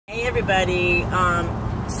everybody.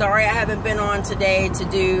 Sorry I haven't been on today to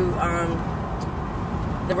do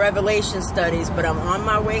the Revelation studies, but I'm on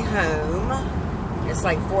my way home. It's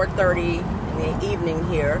like 4:30 in the evening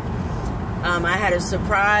here. I had a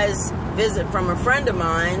surprise visit from a friend of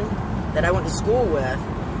mine that I went to school with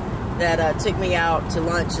that took me out to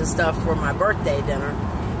lunch and stuff for my birthday dinner.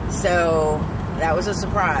 So that was a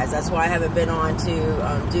surprise. That's why I haven't been on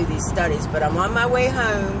to do these studies. But I'm on my way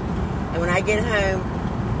home, and when I get home,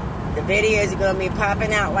 the videos are going to be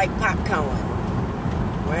popping out like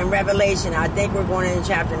popcorn. We're in Revelation. I think we're going into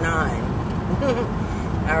chapter 9.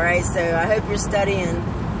 Alright, so I hope you're studying.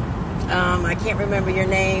 I can't remember your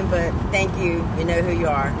name, but thank you. You know who you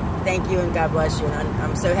are. Thank you, and God bless you. And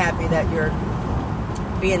I'm so happy that you're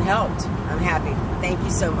being helped. I'm happy. Thank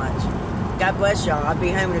you so much. God bless y'all. I'll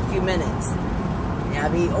be home in a few minutes. And I'll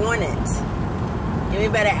be on it. Give me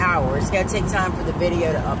about an hour. It's going to take time for the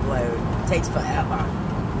video to upload. It takes forever.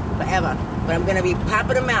 Forever. But I'm going to be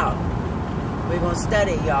popping them out. We're going to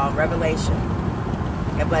study, y'all, Revelation.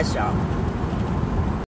 God bless y'all.